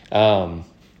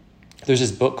 There's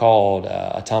this book called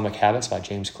Atomic Habits by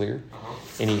James Clear,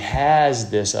 and he has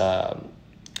this.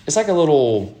 It's like a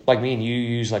little, like me and you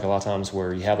use like a lot of times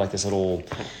where you have like this little.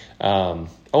 I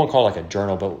won't call it like a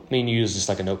journal, but me and you use just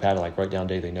like a notepad to like write down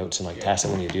daily notes and like tasks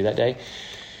that we need to do that day.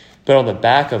 But on the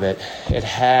back of it, it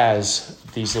has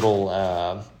these little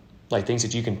like things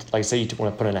that you can, like say you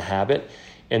want to put in a habit,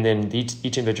 and then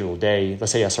each individual day,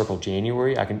 let's say I circle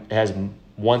January, it has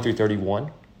 1 through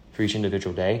 31 for each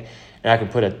individual day, and I can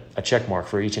put a check mark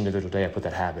for each individual day I put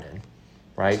that habit in,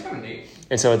 right? That's kind of neat.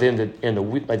 And so at the end of the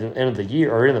week, like the end of the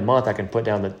year or end of the month, I can put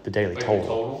down the daily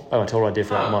total. Oh, my total I did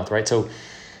for that month, right? So,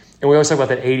 and we always talk about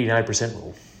that 89%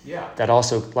 rule. Yeah. That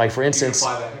also, like for instance,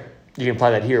 you can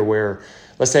apply that here where,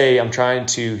 let's say I'm trying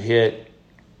to hit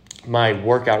my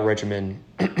workout regimen,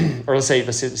 or let's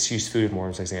use food more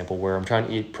as an example, where I'm trying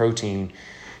to eat protein,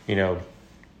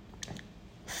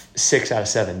 6 out of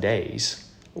 7 days.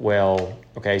 Well,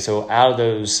 okay, so out of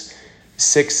those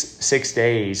 6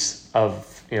 days of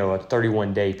a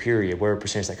 31-day period, whatever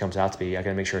percentage that comes out to be, I got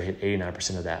to make sure I hit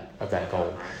 89% of that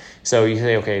goal. So you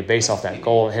say, okay, based off that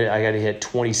goal, I got to hit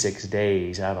 26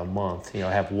 days out of a month.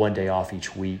 I have 1 day off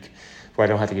each week where I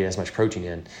don't have to get as much protein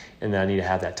in, and then I need to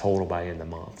have that total by the end of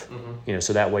the month. Mm-hmm.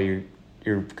 So that way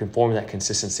you're conforming that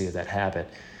consistency of that habit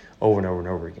over and over and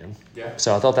over again. Yeah.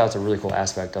 So I thought that was a really cool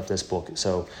aspect of this book.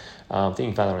 So I think you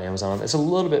can find that on Amazon. It's a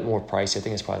little bit more pricey. I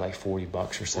think it's probably like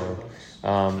 $40 or so.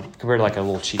 Compared to like a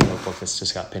little cheap notebook that's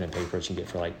just got pen and paper that you can get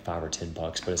for like $5 or $10,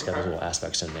 but it's got those little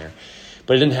aspects in there.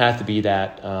 But it didn't have to be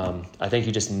that. I think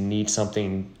you just need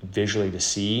something visually to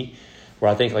see. Where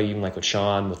I think even with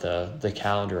Sean with the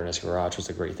calendar in his garage was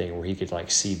a great thing where he could like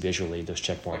see visually those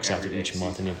check marks after each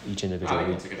month and each individual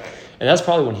week. And that's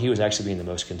probably when he was actually being the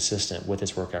most consistent with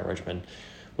his workout regimen,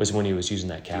 was when he was using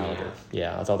that calendar.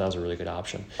 Yeah, I thought that was a really good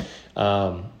option.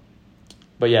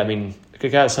 But yeah, I mean, to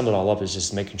kind of sum it all up is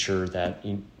just making sure that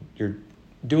you're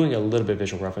doing a little bit of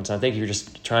visual reference. I think if you're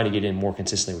just trying to get in more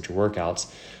consistently with your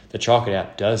workouts, the Chalkit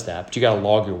app does that, but you got to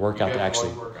log your workout to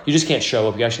actually. You just can't show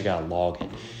up. You actually got to log it.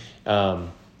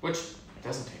 Which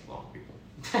doesn't take long, people.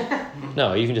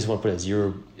 No, you can just want to put a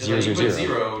 0, 0, 0, 0. Put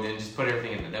 0 and just put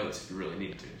everything in the notes if you really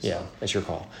need to. So. Yeah, that's your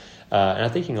call. And I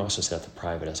think you can also set up the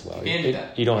private as well.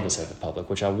 You don't have to set up the public,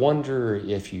 which I wonder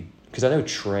if you, because I know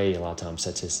Trey a lot of times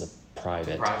sets his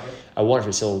private. I wonder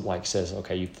if it still says,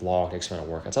 okay, you've logged X amount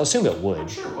of workouts. I assume it would. I'm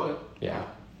sure it would. Yeah.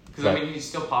 Because it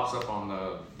still pops up on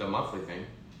the monthly thing.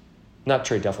 Not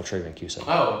Trey Duffel, Trey Mancuso.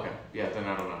 Oh, okay. Yeah, then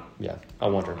I don't know. Yeah, I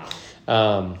wonder.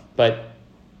 But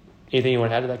anything you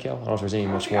want to add to that, Kel? I don't know if there's any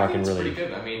much more I can really. It's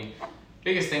pretty good. I mean,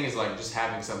 biggest thing is just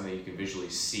having something that you can visually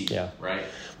see. Yeah. Right.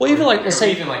 Well, even let's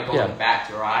say even going back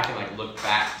to, or I can look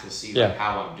back to see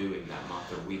how I'm doing that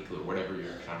month or week or whatever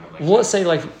you're kind of Well,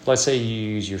 let's say you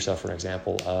use yourself for an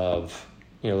example of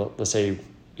let's say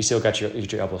you still got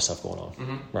your elbow stuff going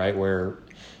on, right? Where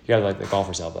you got the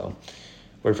golfer's elbow,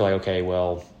 where you're okay,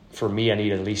 well. For me, I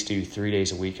need to at least do 3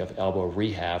 days a week of elbow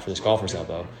rehab for this golfer's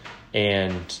elbow,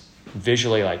 and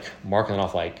visually marking it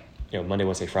off Monday,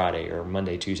 Wednesday, Friday, or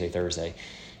Monday, Tuesday, Thursday,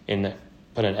 and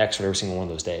put an X for every single one of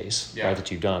those days, right? That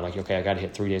you've done. Okay, I got to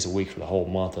hit 3 days a week for the whole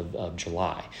month of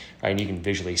July, right? And you can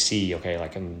visually see, okay,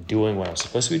 I'm doing what I'm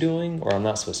supposed to be doing, or I'm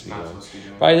not supposed to be doing,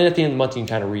 right? And then at the end of the month, you can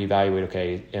kind of reevaluate.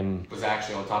 Okay, was I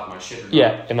actually on top of my shit or not?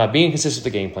 Yeah, am I being consistent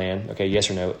with the game plan? Okay, yes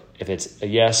or no. If it's a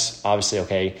yes, obviously,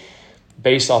 okay.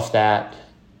 Based off that,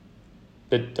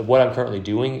 what I'm currently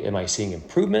doing, am I seeing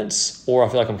improvements, or I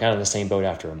feel like I'm kind of in the same boat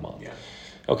after a month? Yeah.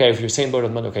 Okay, if you're the same boat of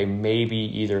a month, okay, maybe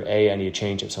either I need to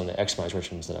change up some of the exercise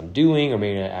regimens that I'm doing, or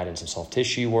maybe I add in some soft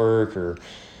tissue work, or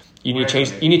you need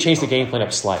to change the game plan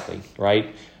up slightly,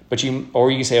 right? But you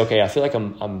can say, okay, I feel like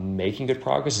I'm making good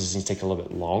progress. This needs to take a little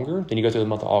bit longer. Then you go through the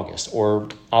month of August, or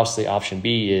obviously option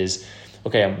B is,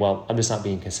 okay, I'm just not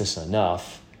being consistent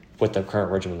enough with the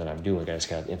current regimen that I'm doing. I just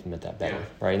got to implement that better,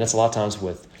 right? And that's a lot of times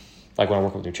with, when I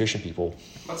work with nutrition people.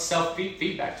 That's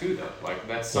self-feedback too, though.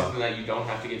 That's something that you don't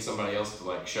have to get somebody else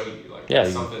to show you.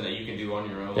 That's something that you can do on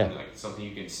your own. Something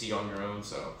you can see on your own.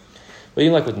 So. Well,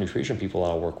 even with nutrition people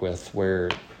I'll work with, where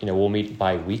we'll meet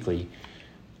bi-weekly.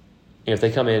 If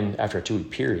they come in after a 2-week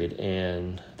period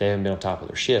and they haven't been on top of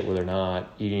their shit, where they're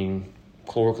not eating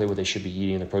calorically what they should be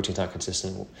eating, the protein's not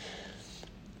consistent,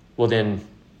 well then.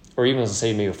 Or even let's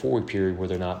say maybe a 4-week period where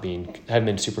they're haven't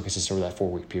been super consistent over that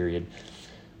 4-week period.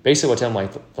 Basically, what I tell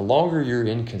them, the longer you're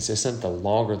inconsistent, the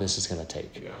longer this is going to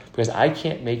take. Yeah. Because I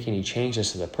can't make any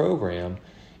changes to the program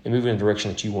and move in the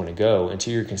direction that you want to go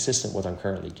until you're consistent with what I'm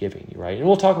currently giving you, right? And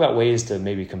we'll talk about ways to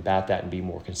maybe combat that and be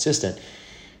more consistent.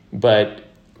 But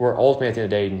we're ultimately, at the end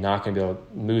of the day, not going to be able to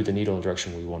move the needle in the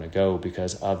direction we want to go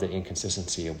because of the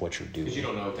inconsistency of what you're doing. Because you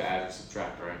don't know what to add and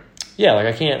subtract, right? Yeah,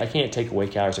 I can't take away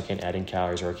calories, I can't add in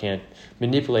calories, or I can't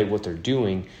manipulate what they're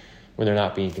doing when they're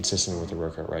not being consistent with their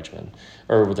workout regimen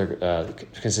or with their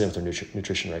consistent with their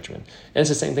nutrition regimen. And it's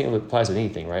the same thing that applies with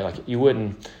anything, right?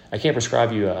 I can't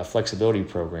prescribe you a flexibility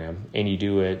program and you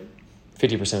do it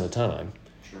 50% of the time,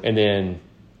 and then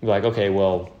you're okay,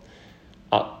 well,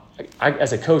 I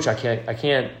as a coach, I don't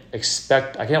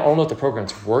know if the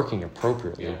program's working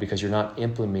appropriately because you're not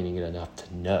implementing it enough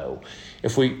to know.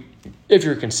 If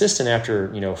you're consistent after a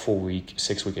 4-week,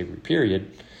 6-week, 8-week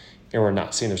period, and we're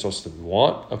not seeing the results that we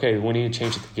want, okay, we need to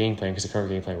change the game plan because the current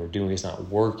game plan we're doing is not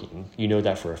working. You know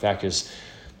that for a fact because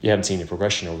you haven't seen any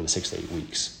progression over the 6 to 8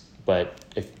 weeks. But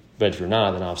if you're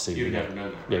not, then obviously you never know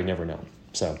that. Right? Yeah, you never know.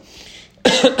 So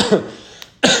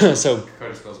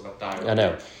Curtis goes about diet. I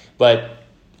know, but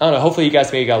I don't know. Hopefully, you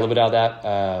guys maybe got a little bit out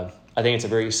of that. I think it's a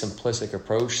very simplistic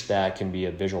approach that can be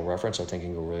a visual reference. I think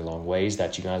can go really long ways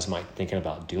that you guys might thinking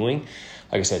about doing.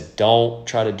 Like I said, don't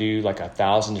try to do like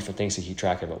 1,000 different things to keep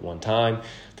track of at one time.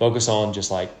 Focus on just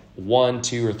like 1,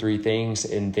 2, or 3 things,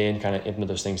 and then kind of implement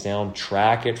those things down.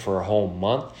 Track it for a whole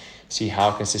month. See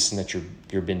how consistent that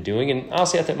you've been doing. And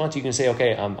honestly, at that month, you can say,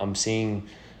 okay, I'm seeing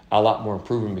a lot more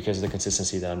improvement because of the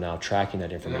consistency that I'm now tracking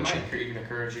that information. And that might even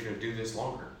encourage you to do this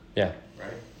longer. Yeah.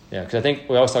 Right? Yeah, because I think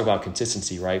we always talk about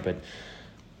consistency, right? But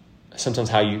sometimes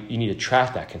how you need to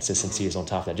track that consistency is on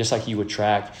top of that. Just like you would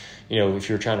track, if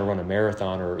you're trying to run a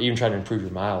marathon or even trying to improve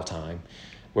your mile time,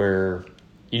 where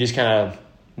you just kind of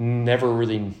never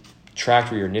really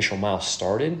tracked where your initial mile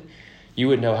started, you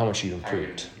would know how much you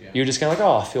improved. Yeah. You're just kind of like,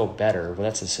 oh, I feel better. Well,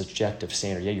 that's a subjective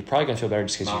standard. Yeah, you're probably going to feel better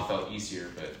just because mile felt easier,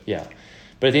 but... Yeah.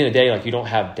 But at the end of the day, like you don't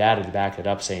have data to back it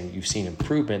up saying you've seen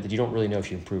improvement, that you don't really know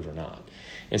if you improved or not.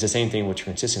 And it's the same thing with your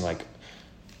consistency. Like,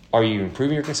 are you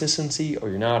improving your consistency or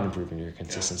you're not improving your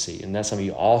consistency? Yeah. And that's something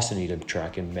you also need to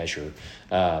track and measure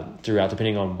throughout,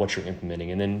 depending on what you're implementing.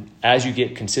 And then as you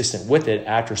get consistent with it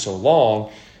after so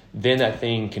long, then that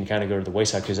thing can kind of go to the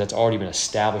wayside because that's already been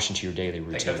established into your daily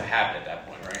routine. Like that's a habit at that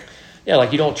point, right? Yeah,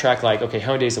 like you don't track like, okay,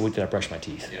 how many days a week did I brush my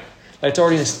teeth? Yeah. Like it's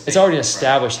already an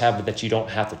established habit that you don't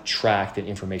have to track that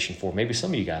information for. Maybe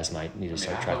some of you guys might need to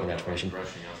start tracking that information.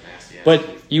 But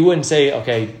you wouldn't say,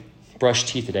 okay, brush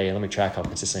teeth today and let me track how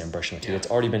consistently I'm brushing my teeth. Yeah.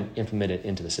 It's already been implemented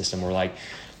into the system. Or like,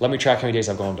 let me track how many days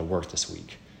I've gone to work this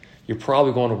week. You're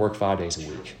probably going to work 5 days a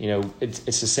week.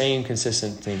 It's the same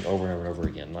consistent thing over and over and over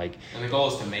again. Like, and the goal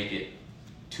is to make it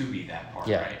to be that part,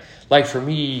 right? Like for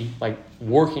me, like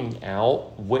working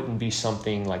out wouldn't be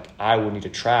something like I would need to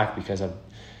track because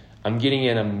I'm getting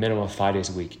in a minimum of 5 days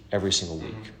a week every single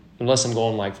week. Mm-hmm. Unless I'm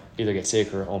going like either get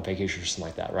sick or on vacation or something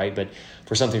like that, right? But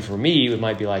for something for me, it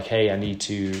might be like, hey, I want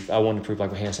to improve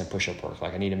like my handstand push-up work.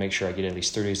 Like I need to make sure I get at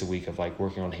least 3 days a week of like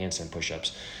working on handstand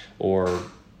push-ups or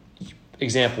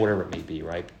example, whatever it may be,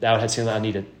 right? That would have something that I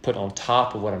need to put on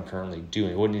top of what I'm currently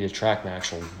doing. I wouldn't need to track my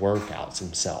actual workouts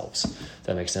themselves. Does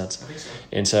that make sense? I think so.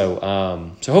 And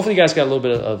so hopefully you guys got a little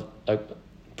bit of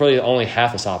probably only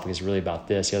half this topic is really about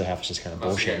this. The other half is just kind of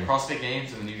bullshit. You got CrossFit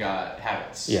Games and then you got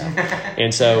habits. Yeah.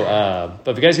 And so,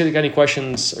 but if you guys got any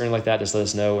questions or anything like that, just let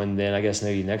us know. And then I guess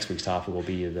maybe next week's topic will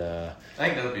be I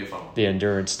think that'll be a fun one. The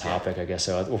endurance topic, I guess.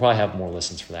 So we'll probably have more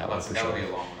listens for that one for that sure. would be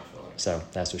a long one, I feel like. So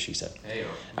that's what she said. Hey,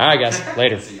 all right, guys.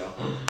 Later. See y'all.